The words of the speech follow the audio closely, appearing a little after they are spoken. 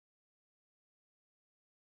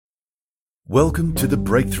Welcome to the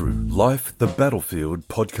Breakthrough Life the Battlefield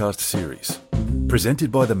podcast series,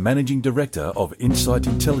 presented by the Managing Director of Insight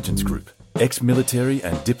Intelligence Group, ex-military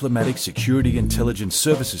and diplomatic security intelligence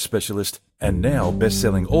services specialist, and now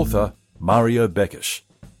best-selling author, Mario Bekish,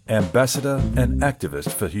 ambassador and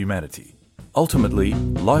activist for humanity. Ultimately,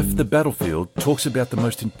 Life the Battlefield talks about the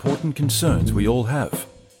most important concerns we all have: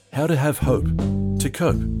 how to have hope, to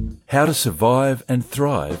cope, how to survive and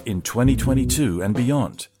thrive in 2022 and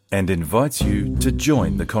beyond, and invites you to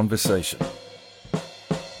join the conversation.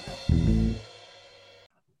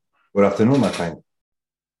 Good afternoon, my friend.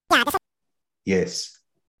 Yes.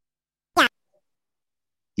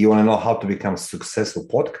 You want to know how to become a successful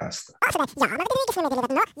podcaster?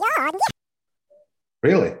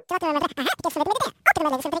 Really?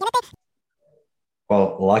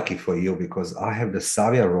 Well, lucky for you, because I have the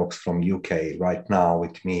Savia Rocks from UK right now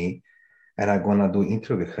with me, and I'm going to do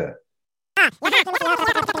interview with her.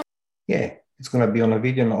 Yeah, it's going to be on a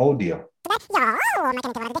video and audio.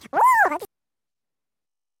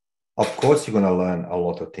 Of course, you're going to learn a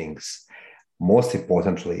lot of things. Most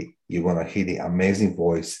importantly, you're going to hear the amazing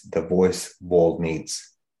voice, the voice world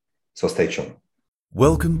needs. So stay tuned.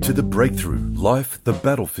 Welcome to the Breakthrough Life the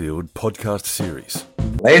Battlefield podcast series.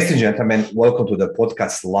 Ladies and gentlemen, welcome to the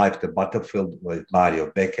podcast Life the Battlefield with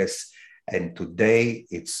Mario Bekish. And today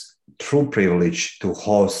it's true privilege to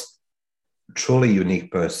host a truly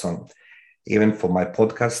unique person. Even for my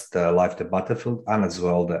podcast, Life the Battlefield, and as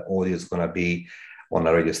well, the audio is going to be on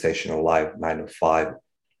a radio station live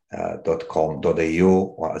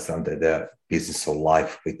 905.com.au or as under the Business of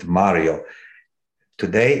Life with Mario.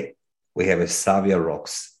 Today, we have a Savia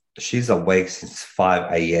Rocks. She's awake since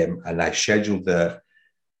 5 a.m. and I scheduled the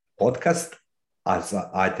podcast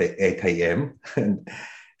at 8 a.m. And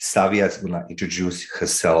Savia is going to introduce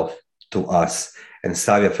herself to us. And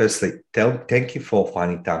Savia, firstly, thank you for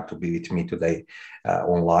finding time to be with me today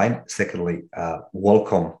online. Secondly,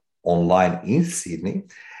 welcome online in Sydney.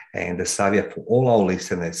 And Savia, for all our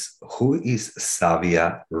listeners, who is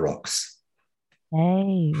Savia Rocks?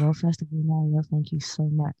 Hey, well, first of all, Mario, thank you so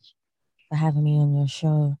much for having me on your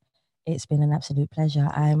show. It's been an absolute pleasure.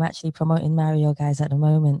 I'm actually promoting Mario, guys, at the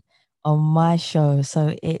moment on my show.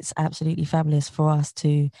 So it's absolutely fabulous for us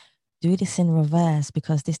to do this in reverse,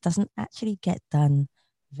 because this doesn't actually get done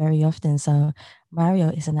very often. So Mario,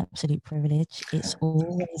 is an absolute privilege. It's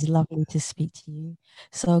always lovely to speak to you.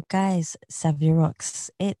 So guys, Savia Rocks,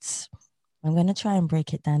 I'm going to try and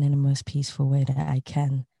break it down in the most peaceful way that I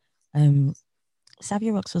can.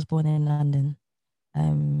 Savia Rocks was born in London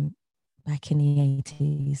back in the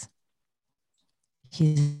 80s.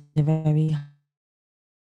 She's a very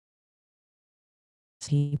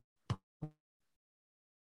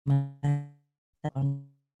on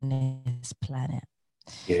this planet.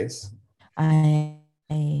 Yes. I am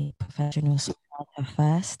a professional songwriter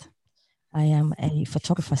first. I am a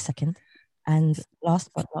photographer second. And last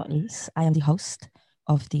but not least, I am the host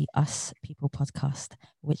of the Us People podcast,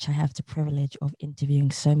 which I have the privilege of interviewing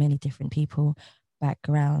so many different people,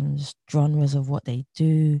 backgrounds, genres of what they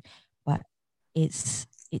do. But it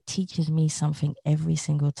teaches me something every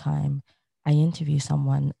single time I interview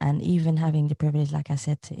someone. And even having the privilege, like I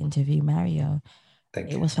said, to interview Mario,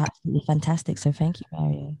 it was absolutely fantastic. So thank you,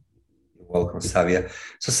 Mario. You're welcome, Savia.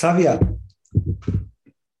 So Savia,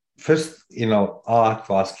 first, I'll have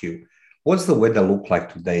to ask you, what's the weather look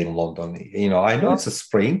like today in London? I know it's a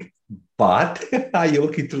spring, but are you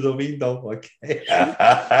looking through the window? Okay.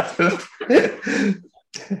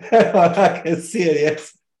 I can see it,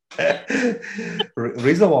 yes.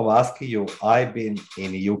 Reason why I'm asking you, I've been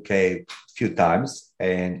in the UK a few times,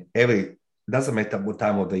 and doesn't matter what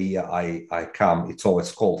time of the year I come, it's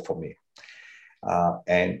always cold for me.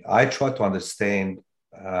 And I try to understand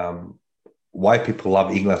why people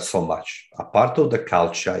love England so much. A part of the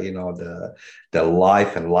culture, the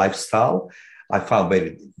life and lifestyle, I found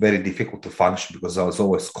very, very difficult to function because I was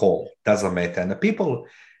always cold. Doesn't matter. And the people,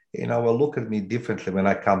 will look at me differently when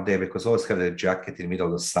I come there, because I always have a jacket in the middle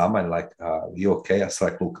of the summer and like, you okay? I was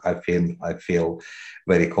like, look, I feel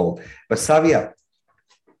very cold. But Savia,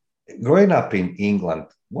 growing up in England,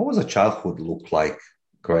 what was a childhood look like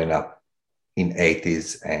growing up in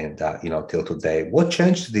 80s and, till today? What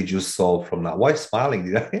change did you saw from now? Why smiling?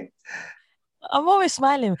 Did I? I'm always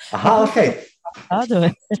smiling. Okay.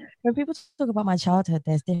 When people talk about my childhood,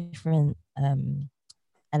 there's different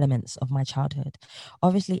elements of my childhood.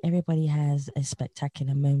 Obviously, everybody has a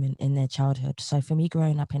spectacular moment in their childhood. So for me,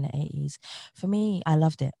 growing up in the 80s, for me, I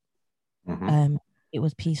loved it. Mm-hmm. It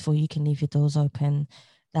was peaceful. You can leave your doors open.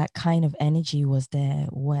 That kind of energy was there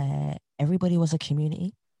where everybody was a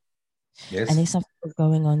community. Yes. And if something was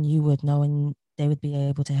going on, you would know, and they would be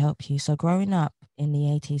able to help you. So growing up in the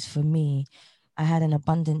 80s, for me, I had an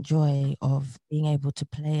abundant joy of being able to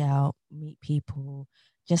play out, meet people,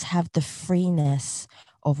 just have the freeness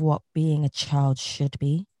of what being a child should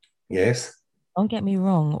be. Yes. Don't get me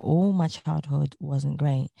wrong, all my childhood wasn't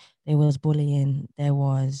great. There was bullying, there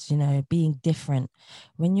was, being different.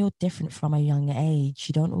 When you're different from a young age,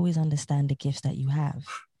 you don't always understand the gifts that you have.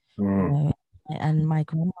 Mm. And my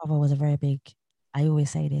grandmother was a very big, I always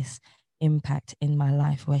say this, impact in my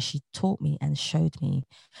life, where she taught me and showed me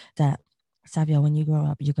that, Savia, when you grow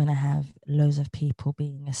up, you're going to have loads of people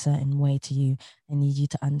being a certain way to you. I need you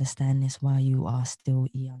to understand this while you are still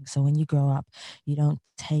young. So when you grow up, you don't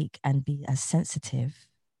take and be as sensitive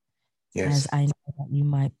as Yes. I know that you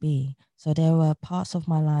might be. So there were parts of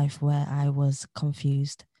my life where I was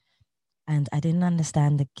confused and I didn't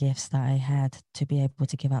understand the gifts that I had to be able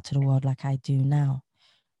to give out to the world like I do now.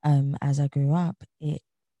 As I grew up, it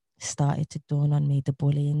started to dawn on me. The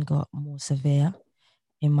bullying got more severe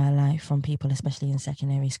in my life from people, especially in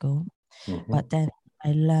secondary school. Mm-hmm. But then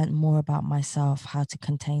I learned more about myself, how to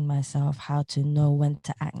contain myself, how to know when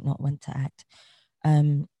to act, not when to act.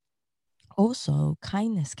 Also,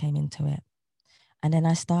 kindness came into it. And then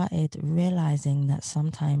I started realizing that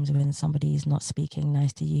sometimes when somebody is not speaking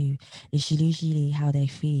nice to you, it's usually how they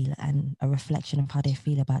feel and a reflection of how they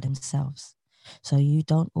feel about themselves. So you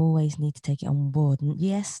don't always need to take it on board.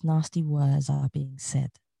 Yes, nasty words are being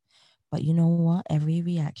said, but you know what?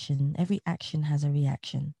 Every action has a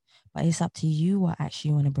reaction. But it's up to you what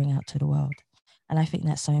action you want to bring out to the world. And I think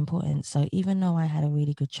that's so important. So even though I had a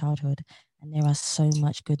really good childhood and there are so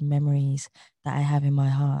much good memories that I have in my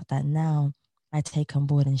heart that now I take on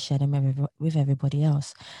board and share them with everybody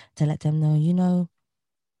else to let them know,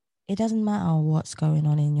 it doesn't matter what's going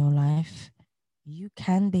on in your life. You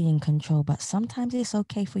can be in control, but sometimes it's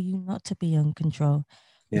okay for you not to be in control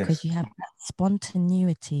because Yes. you have that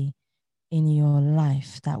spontaneity in your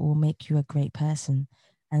life that will make you a great person.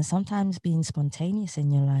 And sometimes being spontaneous in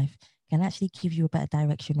your life can actually give you a better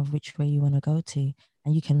direction of which way you want to go to.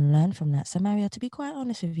 And you can learn from that. So Mario, to be quite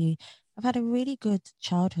honest with you, I've had a really good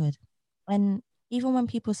childhood. And even when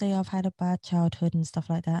people say I've had a bad childhood and stuff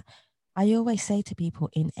like that, I always say to people,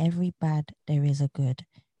 in every bad, there is a good.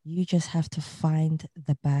 You just have to find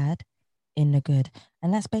the bad in the good.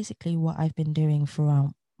 And that's basically what I've been doing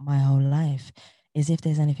throughout my whole life. Is if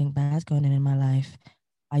there's anything bad going on in my life,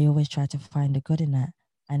 I always try to find the good in that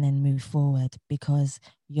and then move forward, because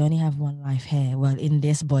you only have one life here. Well, in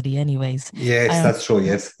this body anyways. Yes, I, that's true.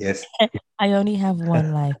 Yes, yes. I only have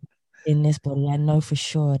one life in this body. I know for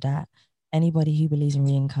sure that anybody who believes in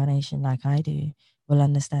reincarnation like I do will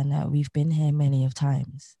understand that we've been here many of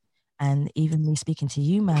times. And even me speaking to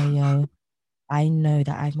you, Mario, I know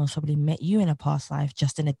that I've most probably met you in a past life,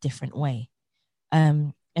 just in a different way.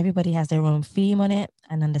 Everybody has their own theme on it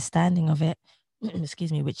and understanding of it,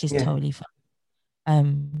 excuse me, which is Yeah. totally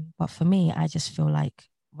fine. But for me, I just feel like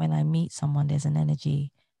when I meet someone, there's an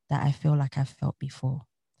energy that I feel like I've felt before.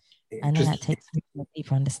 And then that takes me to a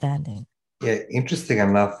deeper understanding. Yeah, interesting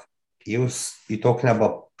enough, you're talking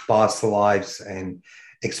about past lives and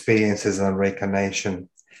experiences and reincarnation.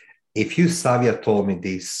 If you, Savia, told me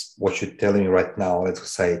this, what you're telling me right now, let's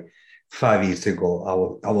say 5 years ago,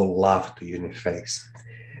 I will laugh to you in the face.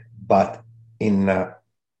 But in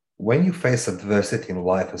when you face adversity in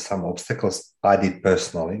life and some obstacles, I did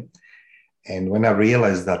personally, and when I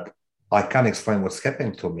realized that I can't explain what's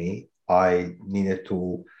happening to me, I needed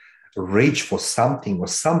to reach for something or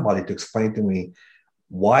somebody to explain to me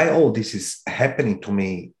why all this is happening to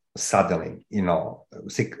me suddenly.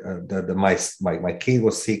 Sick. My kid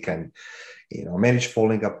was sick, and marriage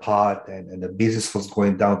falling apart, and the business was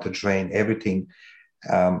going down the drain. Everything.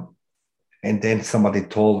 And then somebody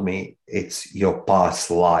told me it's your past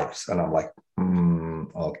lives. And I'm like,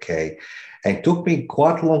 okay. And it took me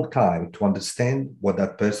quite a long time to understand what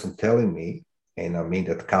that person telling me. And I mean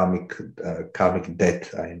that karmic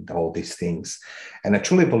debt and all these things. And I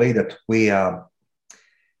truly believe that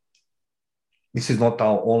this is not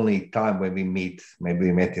our only time when we meet. Maybe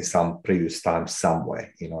we met in some previous time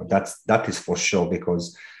somewhere. That is for sure,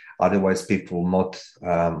 because otherwise people will not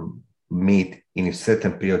meet in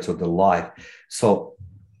certain periods of the life. So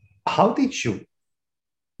how did you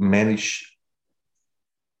manage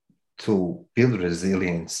to build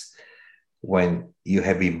resilience when you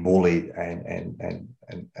have been bullied and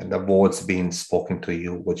the words being spoken to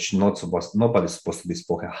you, which nobody's supposed to be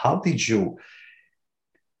spoken? How did you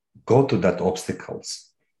go to that obstacles,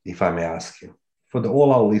 if I may ask you, for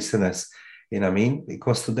all our listeners?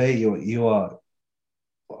 Because today you are,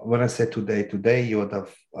 when I say today you're the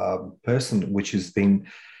person which is being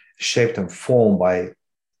shaped and formed by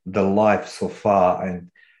the life so far,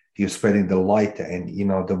 and you're spreading the light and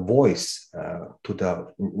the voice to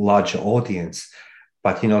the larger audience.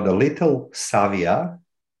 But the little Savia,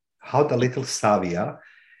 how the little Savia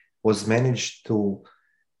was managed to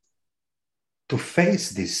face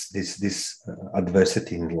this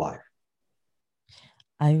adversity in life.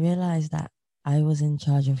 I realized that I was in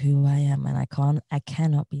charge of who I am, and I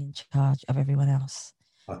cannot be in charge of everyone else.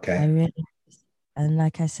 Okay. And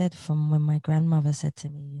like I said, from when my grandmother said to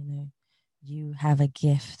me, you have a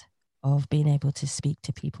gift of being able to speak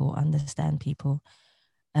to people, understand people.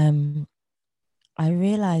 I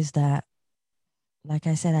realized that, like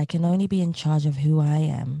I said, I can only be in charge of who I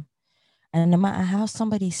am. And no matter how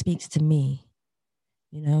somebody speaks to me,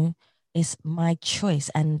 it's my choice.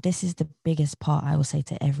 And this is the biggest part I will say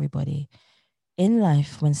to everybody. In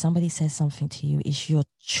life, when somebody says something to you, it's your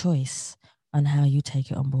choice on how you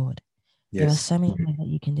take it on board. Yes. There are so many things that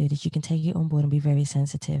you can do. That you can take it on board and be very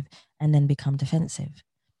sensitive and then become defensive.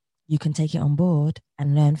 You can take it on board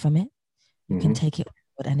and learn from it. You can take it on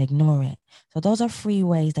board and ignore it. So those are 3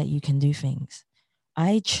 ways that you can do things.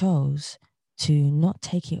 I chose to not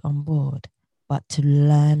take it on board, but to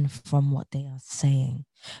learn from what they are saying.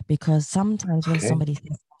 Because sometimes when somebody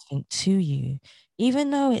says something to you,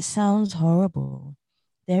 even though it sounds horrible,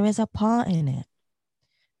 there is a part in it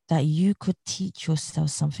that you could teach yourself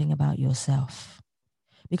something about yourself.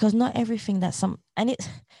 Because not everything and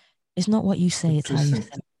it's not what you say, it's how you say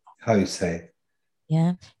it. How you say it.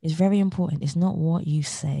 Yeah, it's very important. It's not what you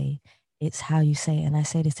say, it's how you say it. And I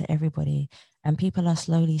say this to everybody, and people are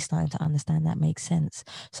slowly starting to understand that makes sense.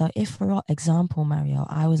 So if, for example, Mario,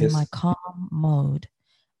 I was in my calm mode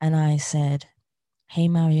and I said, "Hey,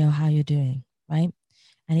 Mario, how you doing?" Right?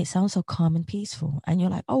 And it sounds so calm and peaceful. And you're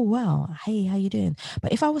like, "Oh, wow. Hey, how you doing?"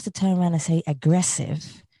 But if I was to turn around and say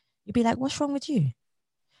aggressive, you'd be like, "What's wrong with you?"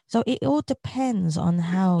 So it all depends on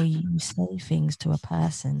how you say things to a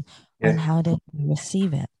person, on how they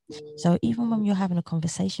receive it. So even when you're having a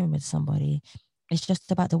conversation with somebody, it's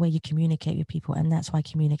just about the way you communicate with people. And that's why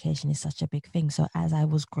communication is such a big thing. So as I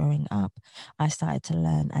was growing up, I started to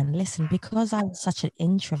learn and listen because I was such an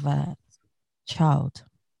introvert child.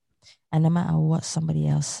 And no matter what somebody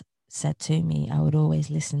else said to me, I would always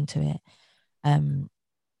listen to it.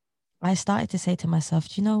 I started to say to myself,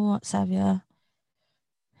 do you know what, Savia?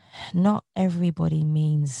 Not everybody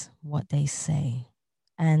means what they say.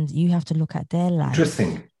 And you have to look at their life.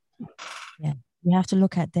 Interesting. Yeah. You have to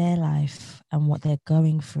look at their life and what they're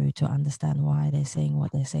going through to understand why they're saying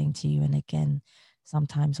what they're saying to you. And again,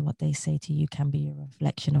 sometimes what they say to you can be a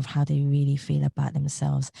reflection of how they really feel about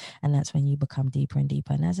themselves. And that's when you become deeper and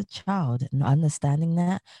deeper. And as a child, not understanding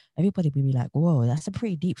that, everybody will be like, whoa, that's a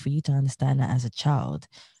pretty deep for you to understand that as a child.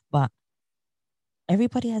 But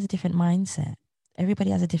everybody has a different mindset.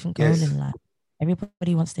 Everybody has a different goal in life.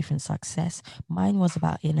 Everybody wants different success. Mine was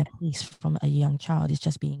about inner peace from a young child. It's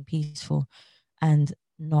just being peaceful and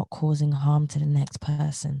not causing harm to the next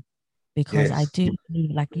person. Because I do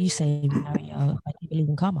believe, like you say, Mario, I do believe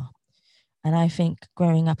in karma. And I think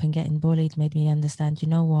growing up and getting bullied made me understand, you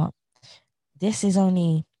know what? This is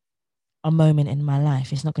only a moment in my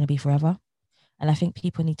life. It's not going to be forever. And I think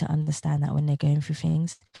people need to understand that when they're going through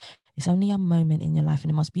things. It's only a moment in your life. And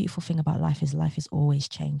the most beautiful thing about life is always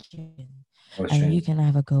changing. And you can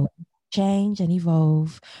either go change and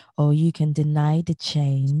evolve, or you can deny the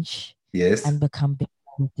change and become big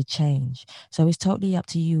with the change. So it's totally up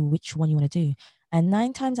to you which one you want to do. And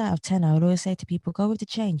 9 times out of 10, I would always say to people, go with the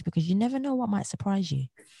change, because you never know what might surprise you.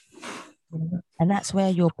 And that's where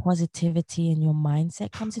your positivity and your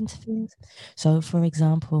mindset comes into things. So for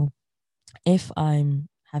example, if I'm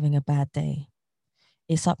having a bad day,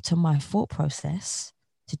 it's up to my thought process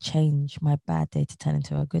to change my bad day to turn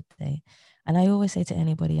into a good day. And I always say to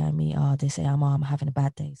anybody I meet, they say, I'm having a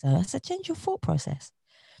bad day. So I said, change your thought process.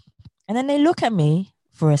 And then they look at me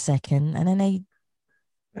for a second, and then they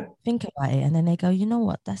think about it, and then they go, you know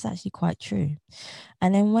what, that's actually quite true.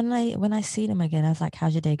 And then when I see them again, I was like,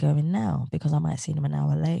 how's your day going now? Because I might see them an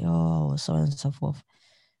hour later or so on and so forth.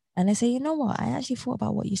 And they say, you know what, I actually thought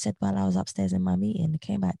about what you said while I was upstairs in my meeting. I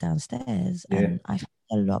came back downstairs and I feel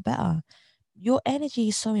a lot better. Your energy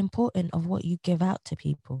is so important of what you give out to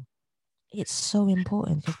people. It's so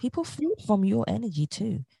important because people feed from your energy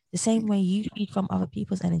too. The same way you feed from other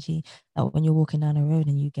people's energy, that when you're walking down the road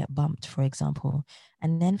and you get bumped, for example,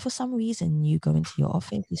 and then for some reason you go into your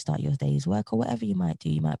office, you start your day's work or whatever you might do.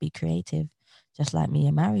 You might be creative, just like me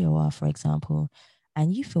and Mario are, for example,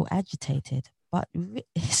 and you feel agitated. But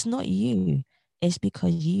it's not you. It's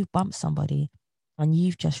because you've bumped somebody and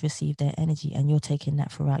you've just received their energy, and you're taking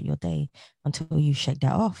that throughout your day until you shake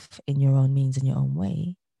that off in your own means, in your own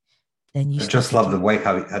way. then you I start just to love do.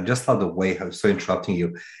 I just love the way how, so interrupting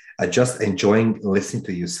you. I just enjoying listening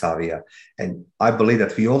to you, Savia. And I believe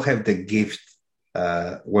that we all have the gift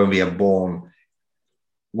when we are born.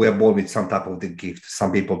 We are born with some type of the gift.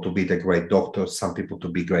 Some people to be the great doctors, some people to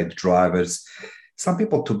be great drivers, some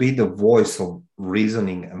people to be the voice of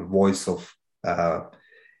reasoning and voice uh, uh,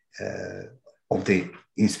 of the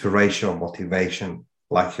inspiration or motivation,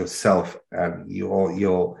 like yourself. And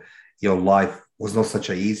your life was not such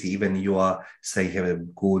a easy. Even you are saying you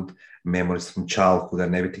have good memories from childhood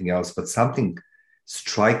and everything else, but something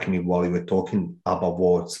strike me while you were talking about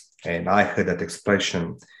words, and I heard that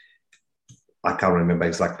expression. I can't remember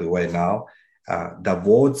exactly where now. The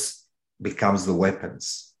words becomes the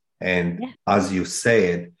weapons, and Yeah. as you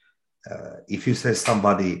said, if you say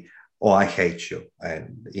somebody, "Oh, I hate you,"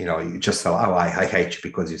 and you just say, "Oh, I hate you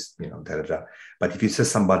because da da da." But if you say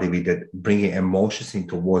somebody with that, bringing emotions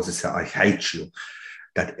into words, and say, "I hate you,"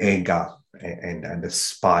 that anger and the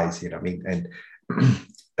spice, I mean, and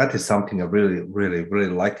that is something I really, really, really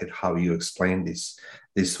like it how you explain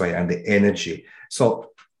this way and the energy.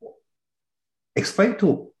 So explain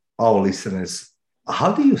to our listeners,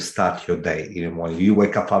 how do you start your day in the morning? You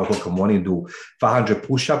wake up 5 o'clock in the morning, do 500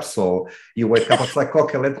 push-ups, or you wake up, it's like,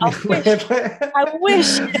 okay, let me I wish. I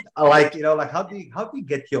wish. like how do you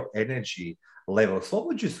get your energy levels? What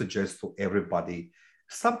would you suggest to everybody?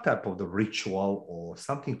 Some type of the ritual or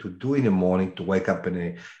something to do in the morning to wake up in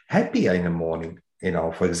a happier in the morning.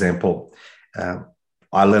 For example, um,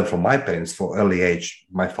 I learned from my parents for early age.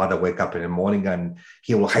 My father wake up in the morning and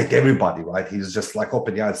he will hate everybody, right? He's just like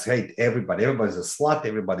open your eyes, hate everybody. Everybody's a slut.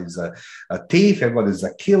 Everybody's a thief. Everybody's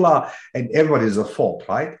a killer, and everybody's a fault,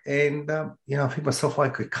 right? And I think myself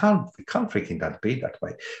like we can't freaking that be that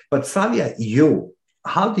way. But Savia,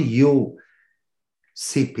 how do you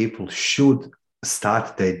see people should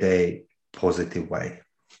start their day positive way?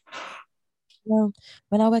 Well,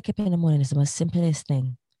 when I wake up in the morning, it's the most simplest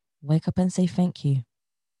thing. Wake up and say thank you.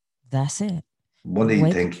 That's it. What do you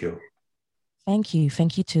Wake thank you? Thank you.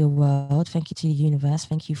 Thank you to the world. Thank you to the universe.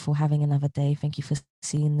 Thank you for having another day. Thank you for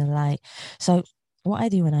seeing the light. So, what I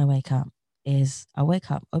do when I wake up is I wake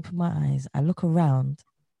up, open my eyes, I look around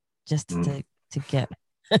just Mm. to get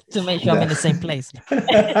to make sure I'm in the same place.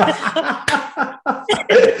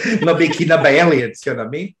 Not being kidnapped by aliens, you know what I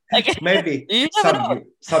mean? Okay. Maybe You never know.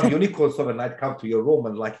 some unicorns overnight come to your room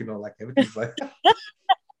and like everything's like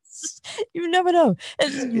You never know.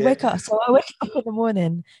 You yeah. wake up. So I wake up in the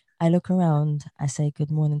morning. I look around. I say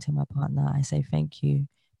good morning to my partner. I say thank you.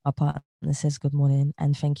 My partner says good morning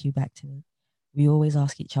and thank you back to me. We always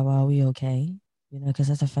ask each other, "Are we okay?" Because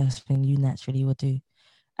that's the first thing you naturally would do.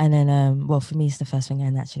 And then, well, for me, it's the first thing I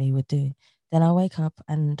naturally would do. Then I wake up,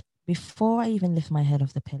 and before I even lift my head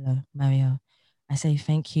off the pillow, Mario, I say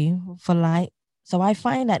thank you for light. So I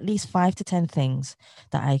find at least 5 to 10 things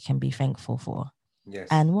that I can be thankful for. Yes.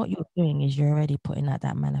 And what you're doing is you're already putting out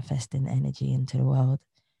that manifesting energy into the world.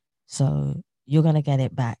 So you're going to get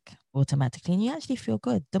it back automatically. And you actually feel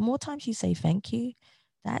good. The more times you say thank you,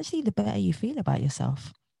 the better you feel about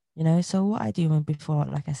yourself. So what I do before,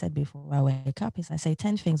 like I said, before I wake up is I say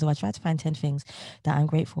 10 things, or I try to find 10 things that I'm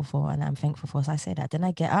grateful for and I'm thankful for. So I say that. Then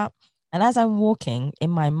I get up. And as I'm walking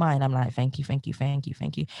in my mind, I'm like, thank you, thank you, thank you,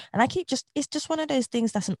 thank you. And it's just one of those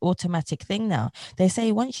things that's an automatic thing now. They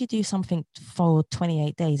say once you do something for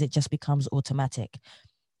 28 days, it just becomes automatic.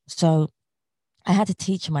 So I had to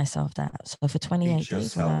teach myself that. So for 28 Teach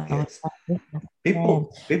days when yourself, I yes.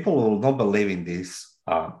 was People will not believe in this.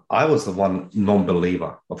 I was the one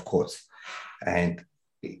non-believer, of course, and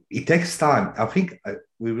it takes time. I think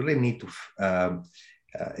we really need to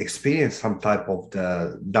experience some type of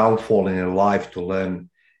the downfall in life to learn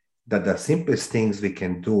that the simplest things we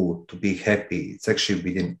can do to be happy, it's actually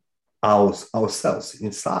within ourselves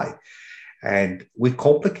inside. And we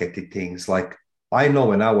complicated things. Like I know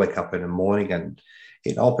when I wake up in the morning and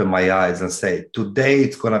open my eyes and say, today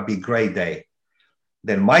it's going to be a great day.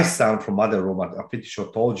 Then my son from other room, I'm pretty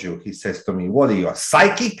sure told you, he says to me, what are you, a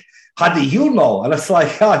psychic? How do you know? And it's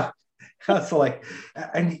like, that's like,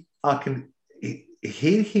 and I can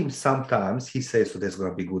hear him sometimes. He says, so there's going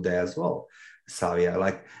to be a good day as well. So yeah,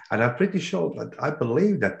 and I'm pretty sure that I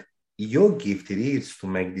believe that your gift it is to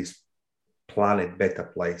make this planet better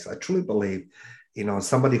place. I truly believe,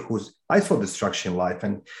 somebody I saw destruction in life,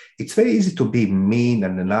 and it's very easy to be mean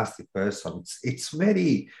and a nasty person. It's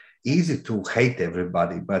very easy to hate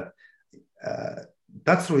everybody, but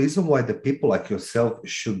that's the reason why the people like yourself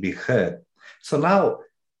should be heard. So now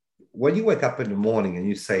when you wake up in the morning and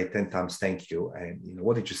you say 10 times thank you, and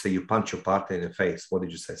what did you say? You punch your partner in the face. What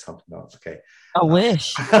did you say? Something else. Okay. I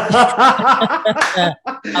wish.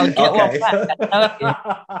 I'll get one back. I tell you.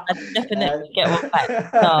 I definitely get one back.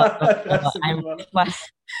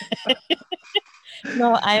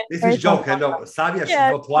 No, this is joke. I know Savia, she's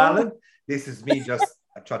not violent. This is me just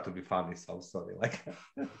I try to be funny, so I'm sorry.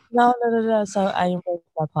 No. So I embrace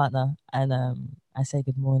my partner and I say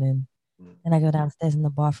good morning. And I go downstairs in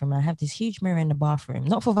the bathroom and I have this huge mirror in the bathroom.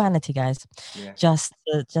 Not for vanity, guys. Yeah. Just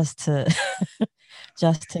to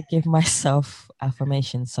give myself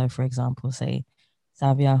affirmations. So for example, say,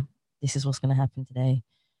 Savia, this is what's gonna happen today.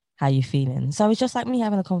 How you feeling? So it's just like me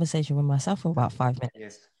having a conversation with myself for about 5 minutes.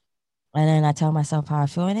 Yes. And then I tell myself how I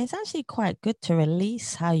feel. And it's actually quite good to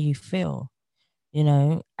release how you feel,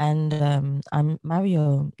 and I'm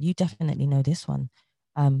Mario, you definitely know this one.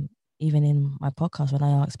 Even in my podcast, when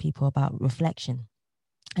I ask people about reflection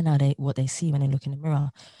and what they see when they look in the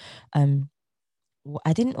mirror,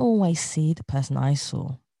 I didn't always see the person I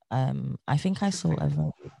saw. I think I saw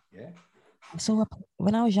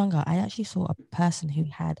when I was younger, I actually saw a person who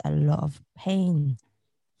had a lot of pain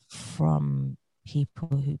from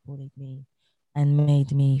people who bullied me and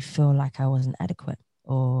made me feel like I wasn't adequate,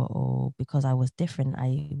 or because I was different,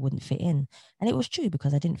 I wouldn't fit in. And it was true,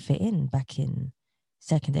 because I didn't fit in back in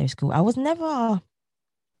secondary school. I was never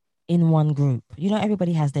in one group.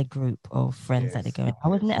 Everybody has their group of friends that they go in.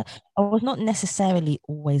 I was not necessarily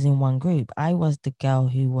always in one group. I was the girl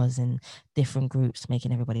who was in different groups,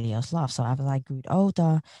 making everybody else laugh. So as I grew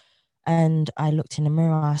older and I looked in the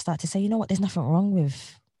mirror, I started to say, you know what, there's nothing wrong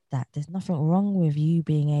with that. There's nothing wrong with you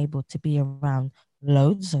being able to be around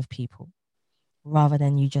loads of people rather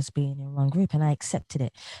than you just being in one group. And I accepted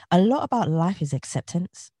it. A lot about life is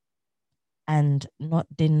acceptance and not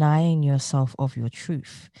denying yourself of your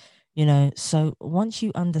truth. So once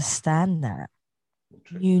you understand that,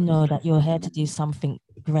 that you're here to do something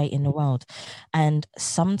great in the world. And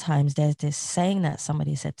sometimes there's this saying that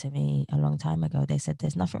somebody said to me a long time ago. They said,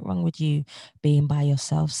 there's nothing wrong with you being by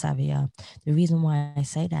yourself, Savia. The reason why I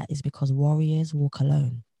say that is because warriors walk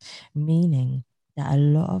alone, meaning that a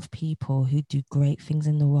lot of people who do great things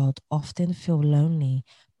in the world often feel lonely,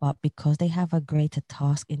 but because they have a greater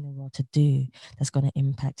task in the world to do that's going to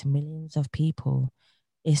impact millions of people,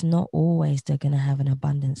 it's not always they're going to have an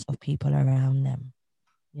abundance of people around them,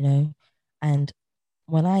 And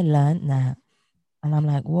when I learned that, and I'm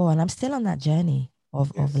like, whoa, and I'm still on that journey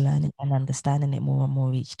of learning and understanding it more and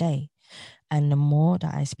more each day. And the more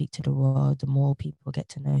that I speak to the world, the more people get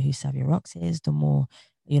to know who Savia Rocks is, the more,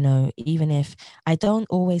 even if I don't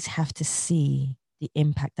always have to see the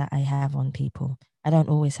impact that I have on people, I don't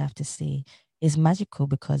always have to see. It's magical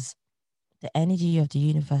because the energy of the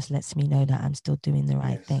universe lets me know that I'm still doing the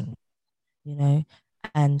right thing,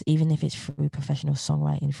 and even if it's through professional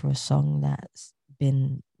songwriting, for a song that's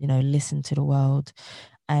been, listened to the world.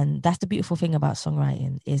 And that's the beautiful thing about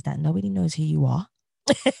songwriting, is that nobody knows who you are.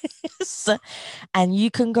 And you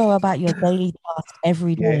can go about your daily task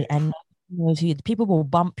every day and knows who people will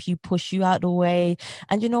bump you, push you out the way.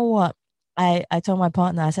 And you know what? I told my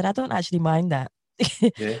partner, I said, I don't actually mind that.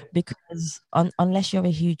 Because unless you're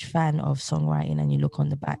a huge fan of songwriting and you look on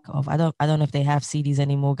the back of, I don't know if they have CDs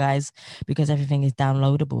anymore, guys, because everything is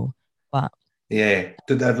downloadable. But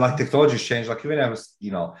like technology's changed. Like when I was,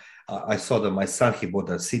 I saw that my son, he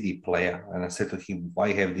bought a CD player, and I said to him,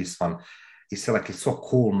 why have this one? He said, like, it's so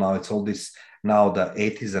cool now. It's all this now. The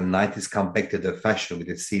 80s and 90s come back to the fashion with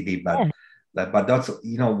the CD, but that's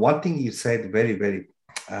one thing you said very, very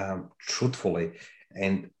truthfully,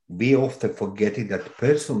 and we often forgetting that the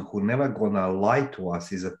person who never gonna lie to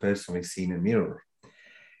us is a person we see in a mirror.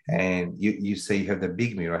 And you say you have the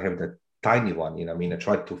big mirror, I have the tiny one. I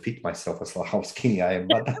try to fit myself as like how skinny I am,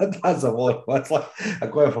 but that doesn't work. It's like I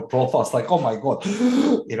go for profiles, like, oh my god,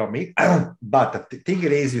 But the thing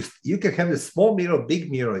is, you can have the small mirror,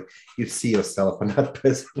 big mirror. You see yourself and that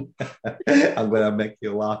person. I'm gonna make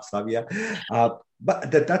you laugh, Savia.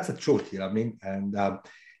 But that's the truth, And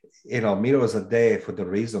mirrors are there for the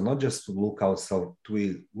reason, not just to look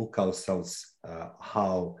ourselves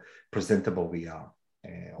how presentable we are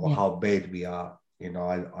or how bad we are.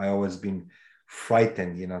 I always been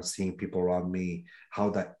frightened, seeing people around me,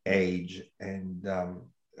 how they age and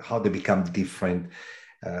how they become different.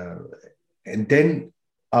 And then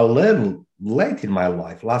I learned late in my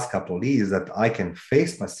life, last couple of years, that I can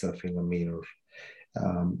face myself in the mirror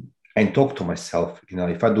and talk to myself.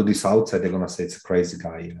 If I do this outside, they're going to say it's a crazy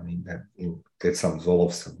guy, get some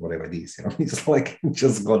Zoloft and whatever it is, it's like,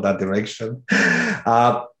 just go that direction.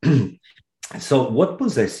 So what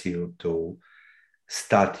possessed you to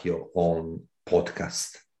start your own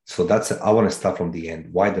podcast? So I want to start from the end.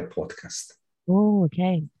 Why the podcast? Oh,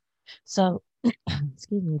 okay. So,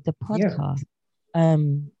 excuse me, the Yeah.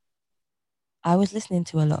 podcast. I was listening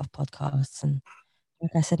to a lot of podcasts, and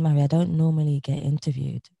like I said, Mary, I don't normally get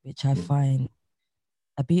interviewed, which I find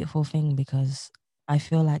a beautiful thing because I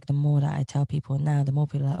feel like the more that I tell people now, the more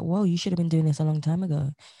people are like, whoa, you should have been doing this a long time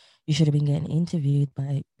ago. You should have been getting interviewed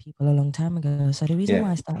by people a long time ago. So the reason Yeah.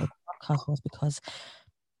 why I started the podcast was because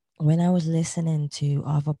when I was listening to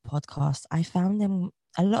other podcasts, I found them,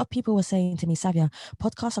 a lot of people were saying to me, Savia,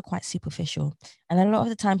 podcasts are quite superficial. And a lot of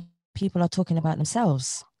the time people are talking about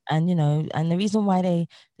themselves. And, you know, and the reason why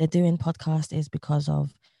they're doing podcasts is because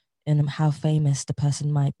of how famous the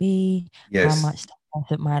person might be, how Yes. much the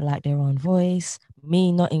person might like their own voice.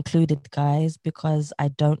 Me not included, guys, because I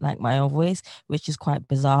don't like my own voice, which is quite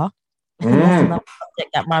bizarre. That's another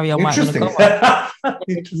subject that Mario might want to go on.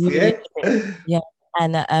 Interesting. Yeah.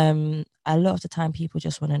 And a lot of the time people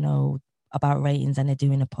just want to know about ratings and they're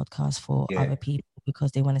doing a podcast for other people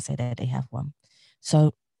because they want to say that they have one.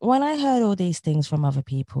 So when I heard all these things from other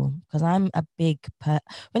people, because I'm a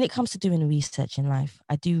when it comes to doing research in life,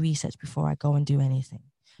 I do research before I go and do anything.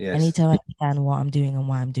 Yes. I need to understand what I'm doing and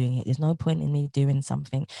why I'm doing it. There's no point in me doing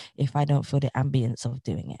something if I don't feel the ambience of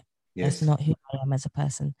doing it. Yes. That's not who I am as a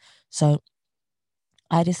person. So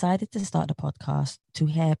I decided to start the podcast to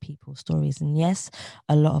hear people's stories. And yes,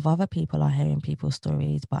 a lot of other people are hearing people's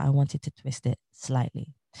stories, but I wanted to twist it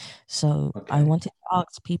slightly. So I wanted to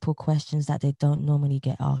ask people questions that they don't normally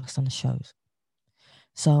get asked on the shows.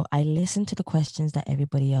 So I listened to the questions that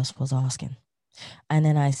everybody else was asking. And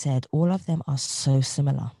then I said, all of them are so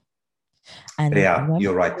similar. And yeah,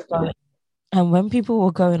 you're right. And when people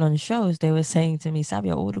were going on shows, they were saying to me,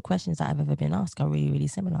 Savia, all the questions that I've ever been asked are really, really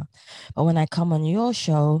similar. But when I come on your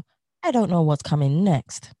show, I don't know what's coming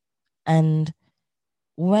next. And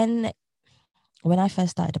when I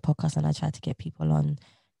first started the podcast and I tried to get people on,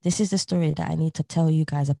 this is the story that I need to tell you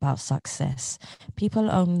guys about success. People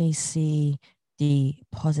only see the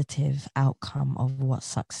positive outcome of what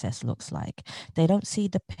success looks like. They don't see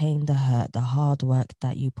the pain, the hurt, the hard work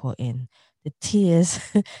that you put in, the tears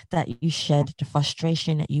that you shed, the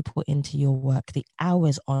frustration that you put into your work, the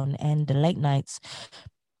hours on end, the late nights.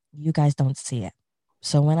 You guys don't see it.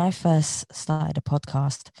 So when I first started a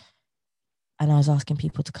podcast and I was asking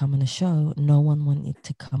people to come on the show, no one wanted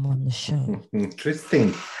to come on the show.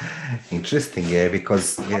 Interesting. Yeah,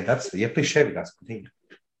 because that's you appreciate it. That's good.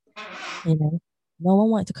 You know, no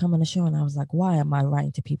one wanted to come on the show, and I was like, why am I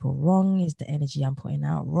writing to people wrong? Is the energy I'm putting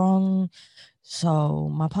out wrong? So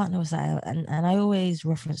my partner was like, and I always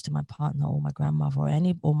reference to my partner or my grandmother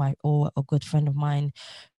or a good friend of mine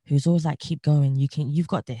who's always like, keep going, you've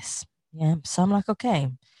got this. Yeah. So I'm like,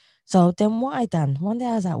 okay. So then what I done, one day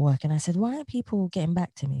I was at work and I said, why aren't people getting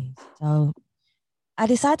back to me? So I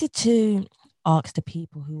decided to ask the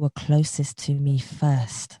people who were closest to me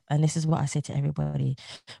first. And this is what I say to everybody,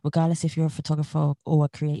 regardless if you're a photographer or a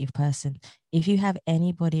creative person, if you have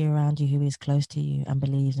anybody around you who is close to you and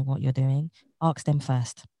believes in what you're doing, ask them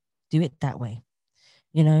first. Do it that way.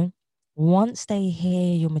 You know, once they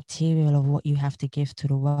hear your material of what you have to give to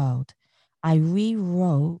the world, I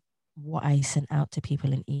rewrote what I sent out to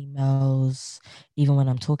people in emails, even when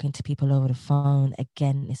I'm talking to people over the phone.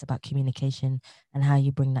 Again, it's about communication and how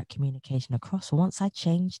you bring that communication across. Once I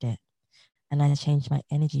changed it and I changed my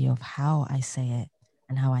energy of how I say it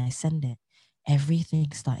and how I send it,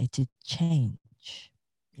 everything started to change.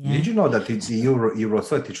 Yeah? Did you know that you wrote,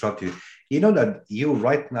 sorry to interrupt you, you know that you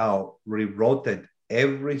right now rewrote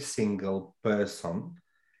every single person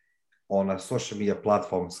on a social media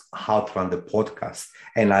platforms how to run the podcast.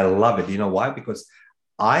 And I love it. You know why? Because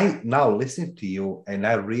I now listen to you and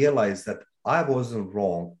I realized that I wasn't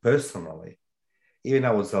wrong personally. Even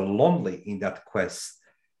I was lonely in that quest.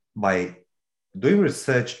 By doing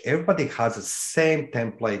research, everybody has the same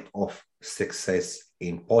template of success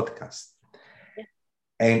in podcast. Yeah.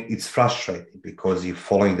 And it's frustrating because you're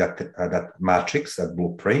following that matrix, that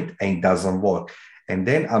blueprint, and it doesn't work. And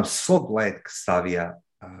then I'm so glad, Savia,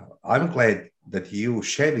 I'm glad that you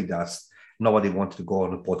share with us. Nobody wanted to go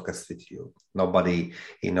on a podcast with you. Nobody,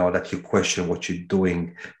 that you question what you're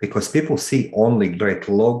doing, because people see only great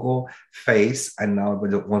logo, face, and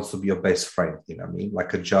nobody wants to be your best friend. You know what I mean?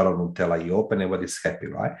 Like a jar of Nutella, you open, everybody's happy,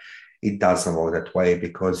 right? It doesn't work that way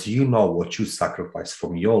because you know what you sacrifice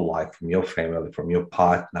from your life, from your family, from your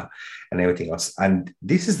partner, and everything else. And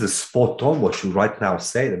this is the spot on what you right now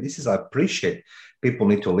say. That this is, I appreciate. People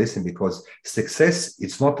need to listen because success,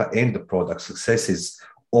 it's not an end product. Success is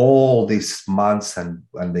all these months and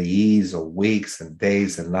the years or weeks and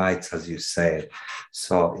days and nights, as you said.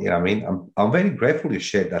 So, you know, I mean, I'm very grateful you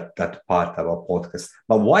shared that part of our podcast.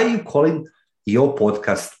 But why are you calling your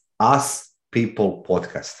podcast Us People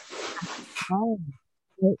Podcast? Oh,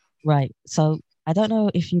 right. So I don't know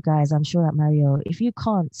if you guys, I'm sure that Mario, if you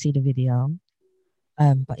can't see the video,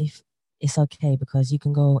 but if it's okay because you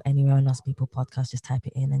can go anywhere on Us People Podcast, just type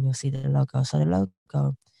it in and you'll see the logo. So the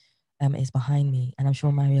logo is behind me, and I'm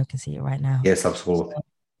sure Mario can see it right now. Yes, absolutely. So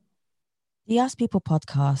the Us People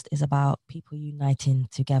podcast is about people uniting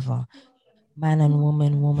together, man and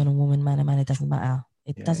woman, woman and woman, man and man. It doesn't matter.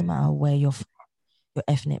 It doesn't matter where you're from, your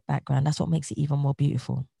ethnic background. That's what makes it even more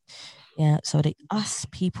beautiful. Yeah. So the Us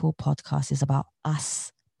People podcast is about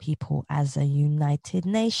us people as a united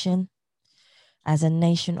nation, as a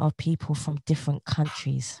nation of people from different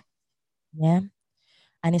countries. Yeah.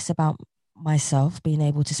 And it's about myself being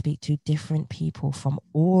able to speak to different people from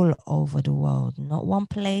all over the world, not one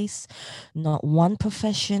place, not one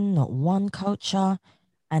profession, not one culture,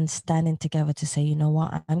 and standing together to say, you know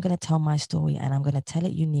what, I'm going to tell my story and I'm going to tell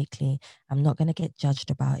it uniquely. I'm not going to get judged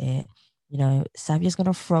about it. You know, Savia's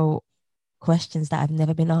going to throw questions that I've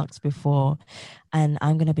never been asked before, and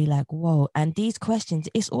I'm going to be like, whoa. And these questions,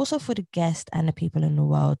 it's also for the guest and the people in the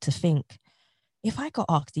world to think, if I got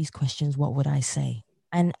asked these questions, what would I say?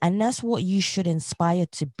 And that's what you should inspire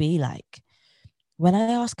to be like. When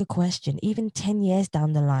I ask a question, even 10 years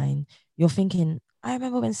down the line, you're thinking, I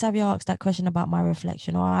remember when Savia asked that question about my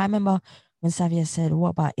reflection, or I remember when Savia said, what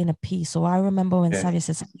about inner peace? Or I remember when Savia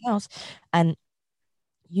said something else. And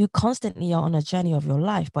you constantly are on a journey of your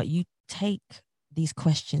life, but you take these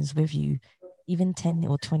questions with you, even 10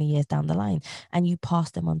 or 20 years down the line, and you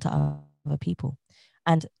pass them on to other people.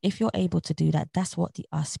 And if you're able to do that, that's what the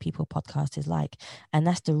Us People podcast is like. And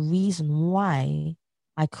that's the reason why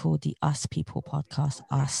I call the Us People podcast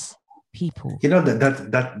Us People. You know,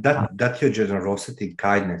 that your generosity,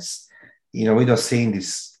 kindness, you know, we don't see in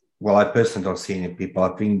this, well, I personally don't see any people.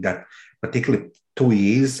 I think that particularly 2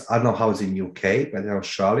 years, I don't know how it's in UK, but in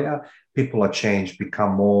Australia, people are changed,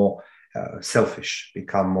 become more selfish,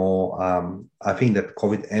 become more, I think that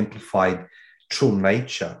COVID amplified true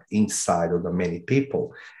nature inside of the many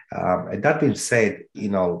people. And that being said, you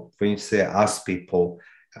know, when you say Us People,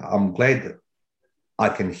 I'm glad that I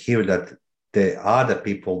can hear that there are the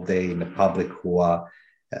people there in the public who are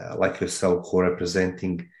like yourself, who are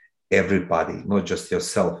representing everybody, not just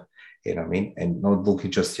yourself, you know what I mean? And not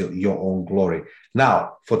looking just your own glory.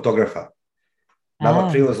 Now, photographer. Number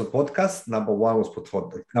 3 was a podcast. Number 1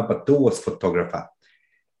 was number 2 was photographer.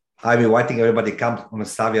 I'm inviting everybody come on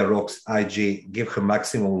Savia Rocks IG, give her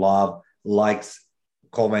maximum love, likes,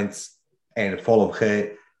 comments, and follow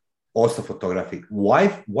her. Also photography. Why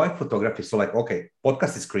photography? So like, okay,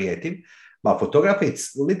 podcast is creative, but photography,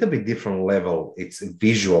 it's a little bit different level. It's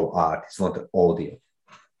visual art. It's not audio.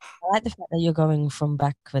 I like the fact that you're going from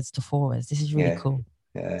backwards to forwards. This is really cool.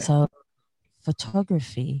 Yeah. So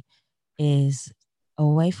photography is a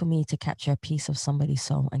way for me to capture a piece of somebody's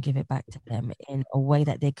soul and give it back to them in a way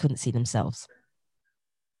that they couldn't see themselves.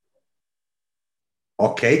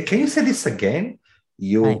 Okay, can you say this again?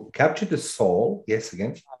 You capture the soul. Yes,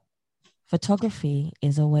 again. Photography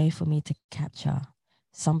is a way for me to capture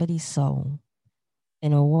somebody's soul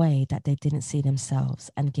in a way that they didn't see themselves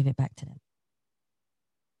and give it back to them.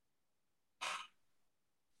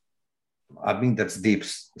 I mean, that's deep,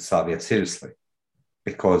 Savia, seriously,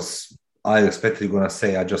 because I expect you're going to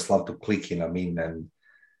say, I just love to click in, and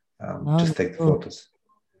just take the photos.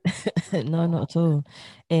 No, not at all.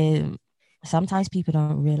 Sometimes people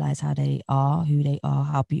don't realize how they are, who they are,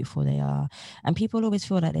 how beautiful they are. And people always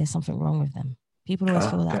feel that there's something wrong with them. People always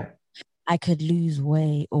feel that I could lose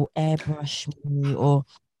weight or airbrush me or,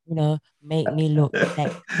 you know, make me look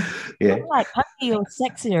sexy. Yeah. I'm like, honey, you're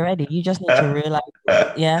sexy already. You just need to realize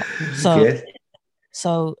it. Yeah.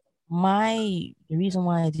 So the reason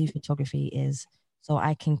why I do photography is so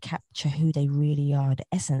I can capture who they really are, the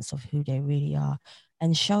essence of who they really are,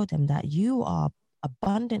 and show them that you are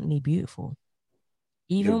abundantly beautiful.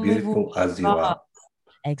 Even you're beautiful as you are.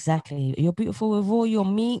 Exactly. You're beautiful with all your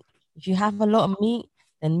meat. If you have a lot of meat,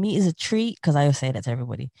 then meat is a treat, because I always say that to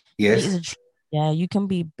everybody. Yes. Meat is a treat. Yeah, you can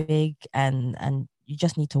be big and you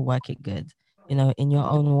just need to work it good, you know, in your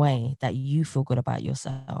own way that you feel good about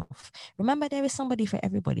yourself. Remember, there is somebody for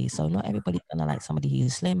everybody. So not everybody's gonna like somebody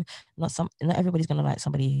who's slim. Not everybody's gonna like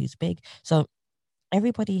somebody who's big. So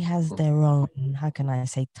everybody has their own, how can I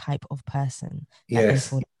say, type of person.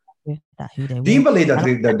 Yes. That who they do you believe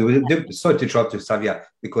that, sorry to interrupt you, Savia,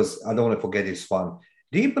 because I don't want to forget this one.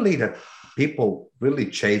 Do you believe that people really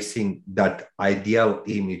chasing that ideal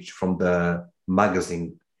image from the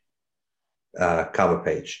magazine cover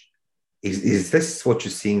page. Is this what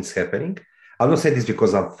you're seeing is happening? I'm not saying this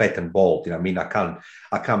because I'm fat and bald. You know, I mean, I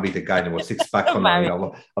can't be the guy that was six pack on a, you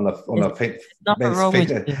know, on a men's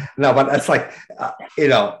fitness. No, but it's like,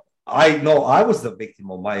 you I know I was the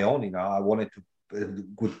victim of my own. I wanted to, a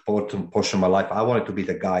good portion of my life, I wanted to be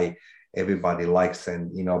the guy everybody likes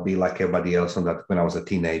and, be like everybody else on that when I was a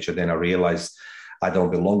teenager. Then I realized I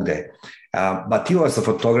don't belong there. But you as a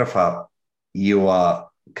photographer, you are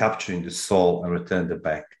capturing the soul and return the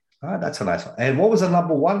back. That's a nice one. And what was the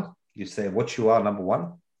number one? You say what you are, number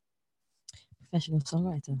one? Professional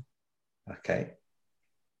songwriter. Okay.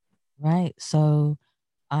 Right. So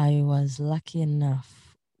I was lucky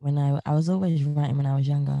enough when I was always writing when I was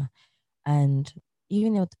younger. And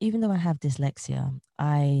even though I have dyslexia,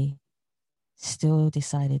 I still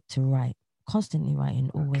decided to write, constantly writing,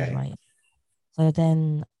 always writing. So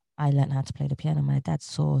then I learned how to play the piano. My dad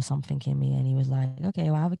saw something in me and he was like, okay,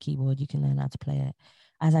 well, I have a keyboard. You can learn how to play it.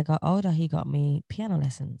 As I got older, he got me piano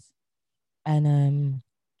lessons. And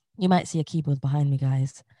you might see a keyboard behind me,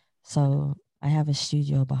 guys. So I have a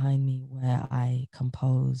studio behind me where I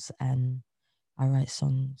compose and I write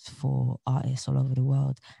songs for artists all over the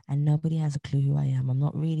world. And nobody has a clue who I am. I'm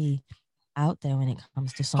not really out there when it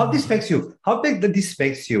comes to songs. How this makes you,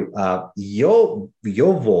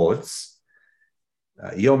 your words,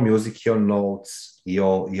 your music, your notes,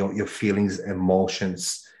 your feelings,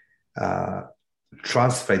 emotions,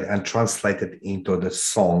 translated into the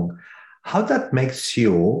song. How that makes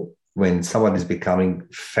you when someone is becoming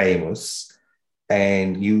famous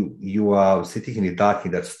and you are sitting in the dark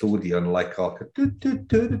in that studio and like whatever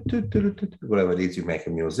it is, you make a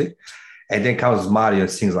music, and then comes Mario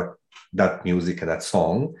and sings like that music and that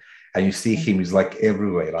song, and you see him, he's like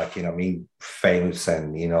everywhere, like, famous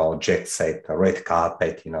and, jet set, a red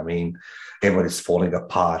carpet, everybody's falling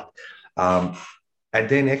apart. And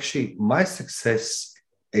then actually my success,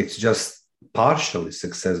 it's just partially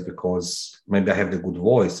success because maybe I have the good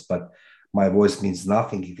voice, but my voice means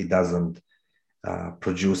nothing if it doesn't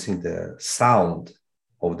producing the sound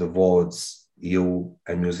of the words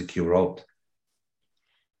and music you wrote.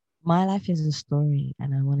 My life is a story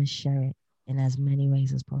and I want to share it in as many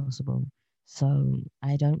ways as possible. So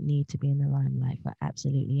I don't need to be in the limelight for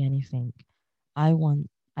absolutely anything. I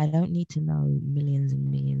don't need to know millions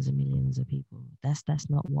and millions and millions of people. That's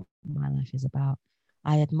not what my life is about.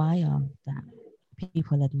 I admire that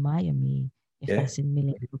people admire me if that's in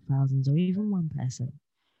millions or thousands or even one person.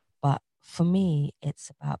 But for me,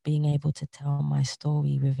 it's about being able to tell my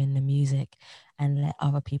story within the music and let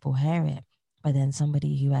other people hear it. But then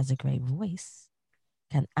somebody who has a great voice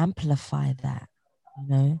can amplify that,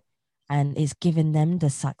 and it's giving them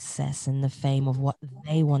the success and the fame of what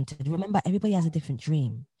they wanted. Remember, everybody has a different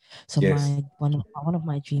dream. So one of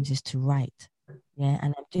my dreams is to write,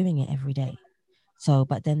 and I'm doing it every day. So,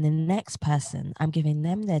 but then the next person, I'm giving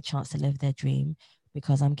them their chance to live their dream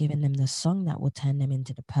because I'm giving them the song that will turn them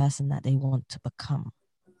into the person that they want to become.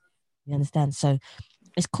 You understand? So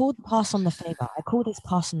it's called pass on the favor. I call this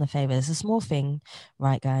pass on the favor. It's a small thing,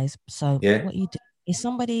 right, guys? So what you do is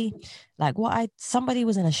somebody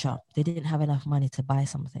was in a shop. They didn't have enough money to buy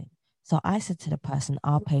something. So I said to the person,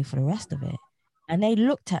 I'll pay for the rest of it. And they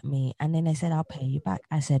looked at me and then they said, I'll pay you back.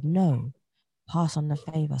 I said, no, pass on the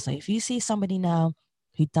favor. So if you see somebody now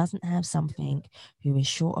who doesn't have something, who is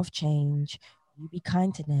short of change, you be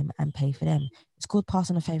kind to them and pay for them. It's called pass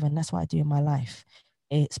on the favor. And that's what I do in my life.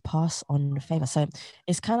 It's pass on the favor. So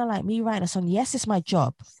it's kind of like me writing a song. Yes, it's my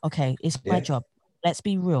job. Okay, it's my job. Let's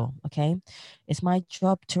be real, okay? It's my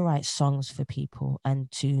job to write songs for people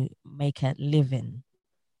and to make a living.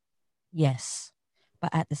 Yes.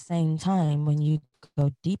 But at the same time, when you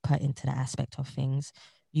go deeper into the aspect of things,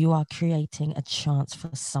 you are creating a chance for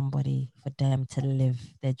somebody, for them to live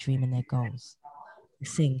their dream and their goals.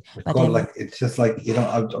 Sing. But then, it's just like,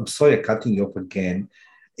 I'm sorry I'm cutting you off again.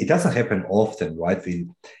 It doesn't happen often, right?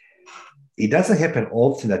 It doesn't happen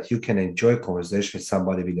often that you can enjoy a conversation with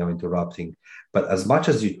somebody without interrupting. But as much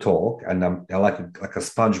as you talk, and I like a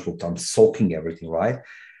sponge book, I'm soaking everything, right?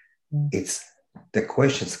 It's the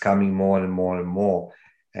questions coming more and more and more.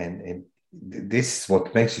 And this is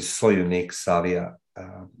what makes you so unique, Savia.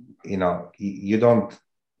 You don't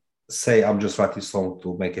say, I'm just writing a song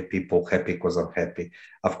to make people happy because I'm happy.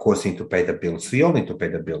 Of course, you need to pay the bills. We all need to pay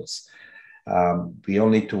the bills. We all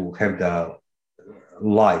need to have the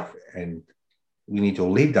life and we need to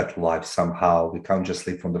live that life somehow. We can't just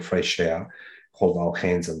live from the fresh air, hold our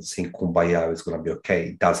hands and sing Kumbaya, it's going to be okay.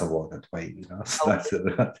 It doesn't work that way, So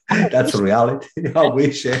that's a reality. I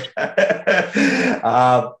wish it.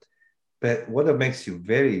 But what makes you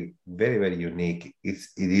very, very, very unique it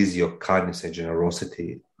is your kindness and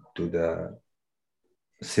generosity. to the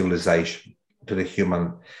civilization, to the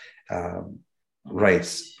human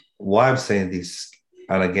race. Why I'm saying this,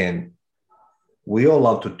 and again, we all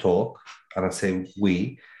love to talk, and I say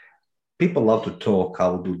people love to talk. I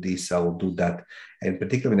will do this, I will do that. And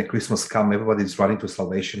particularly when the Christmas comes, everybody's running to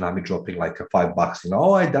Salvation Army, dropping like $5.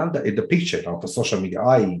 Oh, I done that in the picture on the social media.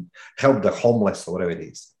 I helped the homeless or whatever it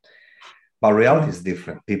is. But reality is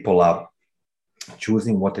different. People are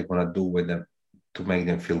choosing what they're going to do with them to make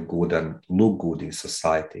them feel good and look good in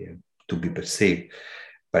society and to be perceived.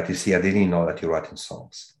 But you see, I didn't know that you're writing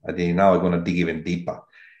songs. I didn't know I'm going to dig even deeper.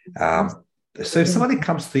 So if somebody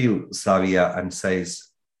comes to you, Savia, and says,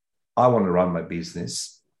 I want to run my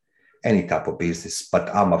business, any type of business, but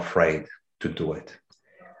I'm afraid to do it.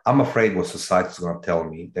 I'm afraid what society's going to tell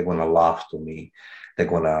me. They're going to laugh to me. They're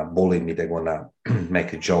going to bully me. They're going to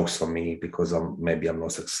make jokes on me because maybe I'm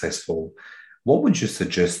not successful. What would you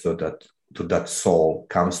suggest to that soul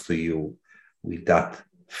comes to you with that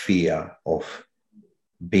fear of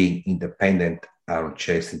being independent and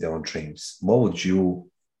chasing their own dreams? What would you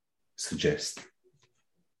suggest?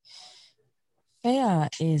 Fear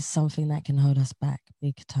is something that can hold us back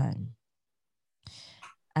big time.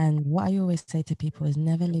 And what I always say to people is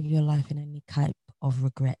never live your life in any type of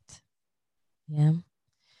regret. Yeah.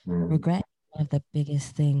 Regret is one of the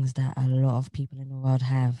biggest things that a lot of people in the world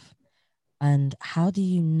have. And how do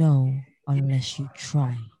you know unless you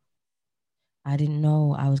try? I didn't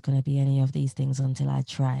know I was going to be any of these things until I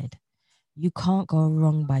tried. You can't go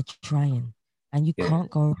wrong by trying. And you can't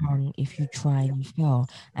go wrong if you try and you fail.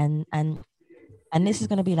 And this is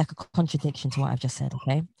going to be like a contradiction to what I've just said,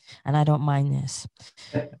 okay? And I don't mind this.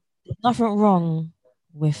 There's nothing wrong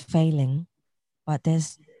with failing, but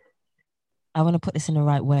I want to put this in the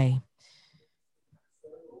right way.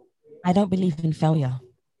 I don't believe in failure.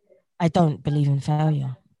 I don't believe in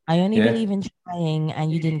failure. I only believe in trying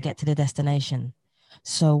and you didn't get to the destination.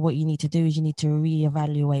 So what you need to do is you need to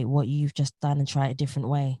reevaluate what you've just done and try it a different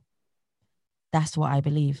way. That's what I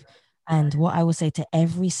believe. And what I would say to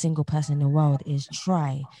every single person in the world is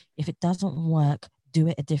try. If it doesn't work, do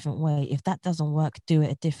it a different way. If that doesn't work, do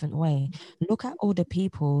it a different way. Look at all the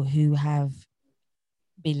people who have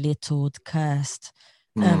belittled, cursed,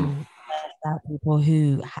 people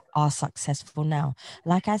who are successful now.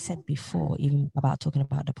 Like I said before, even about talking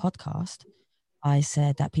about the podcast, I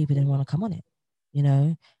said that people didn't want to come on it,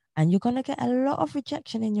 and you're going to get a lot of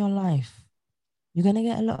rejection in your life. You're going to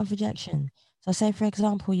get a lot of rejection. So say, for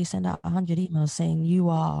example, you send out 100 emails saying you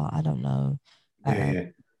are, I don't know,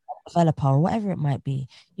 developer or whatever it might be.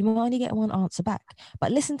 You might only get one answer back.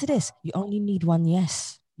 But listen to this. You only need one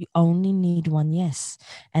yes. You only need one yes.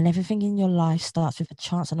 And everything in your life starts with a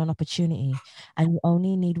chance and an opportunity. And you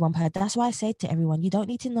only need one person. That's why I say to everyone, you don't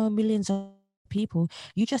need to know millions of people.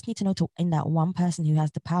 You just need to know in that one person who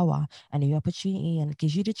has the power and the opportunity and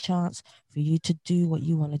gives you the chance for you to do what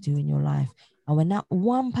you want to do in your life. And when that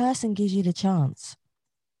one person gives you the chance,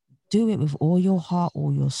 do it with all your heart,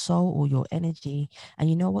 all your soul, all your energy. And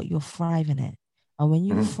you know what? You'll thrive in it. And when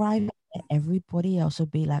you thrive in it, everybody else will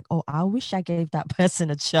be like, oh, I wish I gave that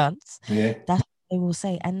person a chance. Yeah. That's what they will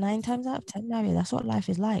say. And 9 times out of 10, Mario, that's what life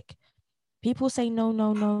is like. People say no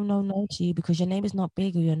to you because your name is not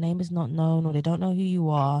big or your name is not known or they don't know who you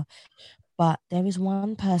are. But there is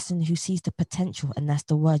one person who sees the potential, and that's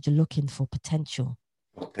the word you're looking for, potential.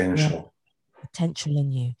 Potential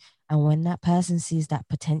in you. And when that person sees that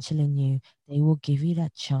potential in you, they will give you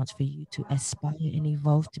that chance for you to aspire and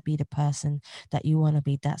evolve to be the person that you want to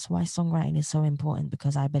be. That's why songwriting is so important,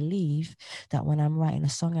 because I believe that when I'm writing a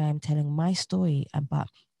song, I am telling my story, but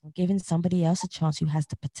I'm giving somebody else a chance who has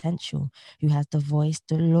the potential, who has the voice,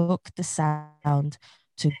 the look, the sound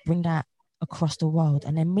to bring that across the world.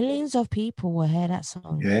 And then millions of people will hear that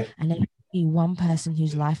song. Yeah. And then be one person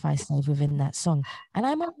whose life I save within that song. And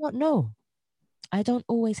I might not know. I don't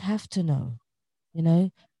always have to know,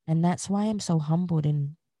 and that's why I'm so humbled.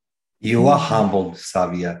 You are humbled,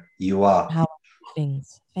 Savia. You are. How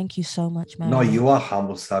things. Thank you so much, man. No, you are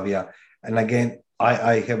humble, Savia. And again,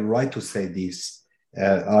 I have a right to say this.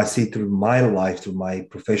 I see through my life, through my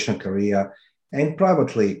professional career, and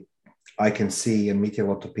privately, I can see and meet a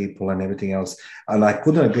lot of people and everything else. And I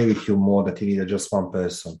couldn't agree with you more that you need just one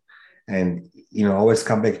person. And, always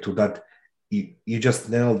come back to that. You just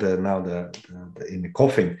nailed in the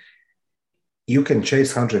coffin. You can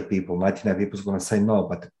chase 100 people, 99 people is going to say no,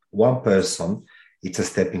 but one person, it's a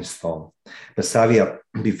stepping stone. But Savia,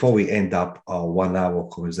 before we end up our 1 hour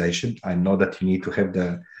conversation, I know that you need to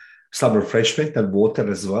have some refreshment and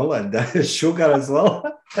water as well, and sugar as well.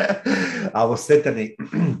 I was certainly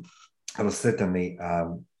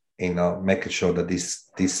making sure that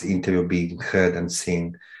this interview being heard and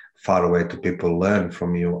seen far away to people learn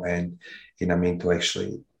from you and, to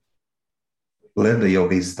actually learn your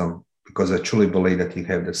wisdom, because I truly believe that you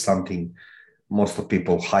have something most of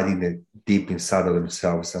people hiding it deep inside of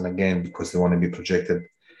themselves. And again, because they want to be projected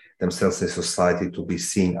themselves in society to be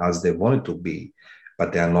seen as they want it to be,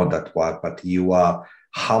 but they are not that way. But you are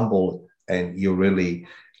humble and you're really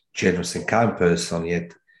generous and kind person,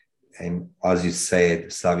 yet, and as you said,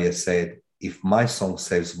 Savia said, if my song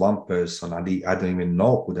saves one person, I don't even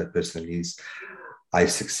know who that person is, I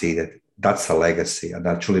succeeded. That's a legacy. And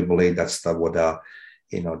I truly believe that's what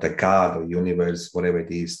the God or universe, whatever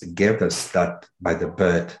it is, gave us that by the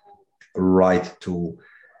birth right to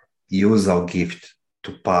use our gift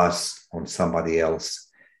to pass on somebody else,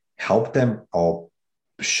 help them or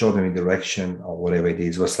show them a direction or whatever it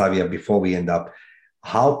is. Well, Savia, before we end up,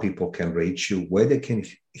 how people can reach you, where they can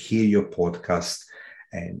hear your podcast,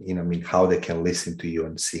 and how they can listen to you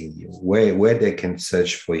and see you, where they can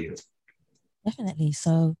search for you. Definitely.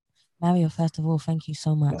 So, Mario, first of all, thank you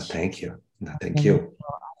so much. Thank you. Thank you. I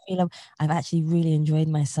feel I've actually really enjoyed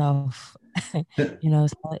myself. So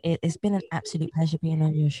it's been an absolute pleasure being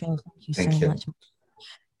on your show. Thank you so much.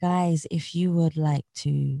 Guys, if you would like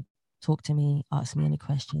to talk to me, ask me any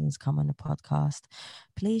questions, come on the podcast,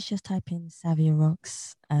 please just type in Savia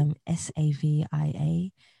Rocks, Savia,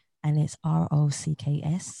 and it's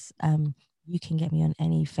ROCKS. You can get me on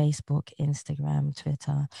any Facebook, Instagram,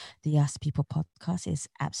 Twitter. The Us People Podcast is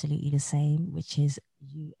absolutely the same, which is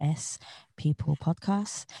US People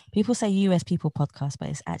Podcast. People say US People Podcast, but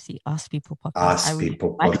it's actually Us People Podcast. Us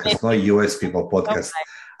People Podcast, not US People Podcast.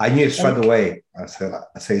 I knew it straight away. I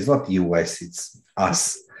say it's not US, it's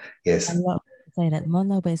us. Yes. I love to say that.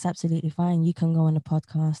 No, but it's absolutely fine. You can go on the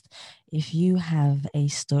podcast. If you have a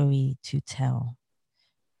story to tell,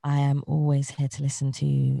 I am always here to listen to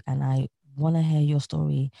you, and I want to hear your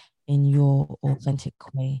story in your authentic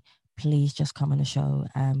way. Please just come on the show.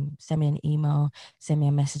 Send me an email, send me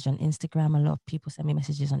a message on Instagram. A lot of people send me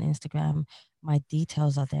messages on Instagram. My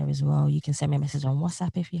details are there as well. You can send me a message on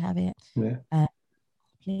WhatsApp if you have it. Yeah.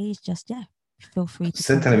 Please just, feel free to.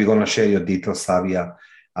 Certainly, we're going to share your details, Savia,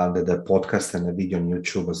 under the podcast and the video on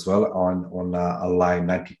YouTube as well on Align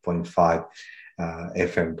 90.5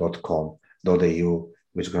 fm.com.au,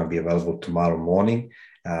 which is going to be available tomorrow morning.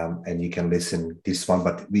 And you can listen this one,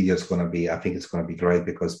 but video is going to be, I think it's going to be great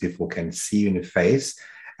because people can see you in your face.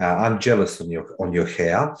 I'm jealous on your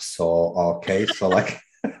hair. So, okay. So like,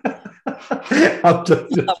 I'm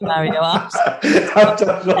just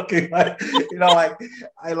joking. I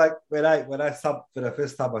like when for the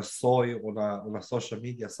first time I saw you on a social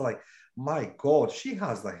media. So like, my God, she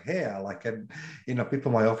has the hair. Like, and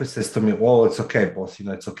people in my office says to me, "Oh, it's okay, boss.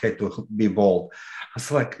 It's okay to be bald." I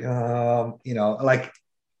was like, like.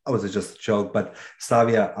 I was just a joke, but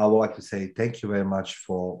Savia, I would like to say thank you very much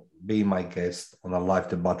for being my guest on Life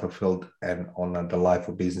the Battlefield and on the Life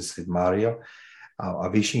of Business with Mario. I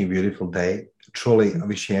wish you a beautiful day. Truly, I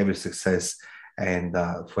wish you every success. And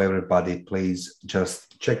for everybody, please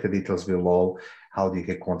just check the details below. How do you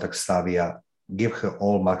get contact Savia? Give her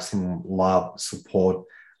all maximum love, support,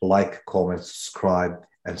 like, comment, subscribe,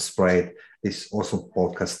 and spread this awesome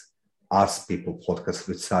podcast. Us People Podcast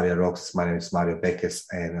with Savia Rocks. My name is Mario Beckes,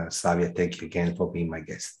 and Savia, thank you again for being my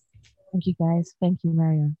guest. Thank you, guys. Thank you,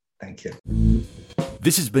 Mario. Thank you.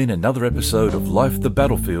 This has been another episode of Life the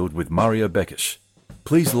Battlefield with Mario Beckes.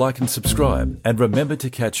 Please like and subscribe, and remember to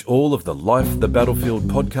catch all of the Life the Battlefield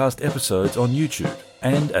podcast episodes on YouTube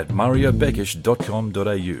and at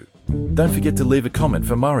mariobeckes.com.au. Don't forget to leave a comment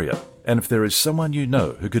for Mario. And if there is someone you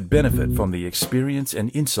know who could benefit from the experience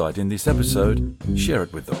and insight in this episode, share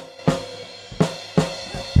it with them.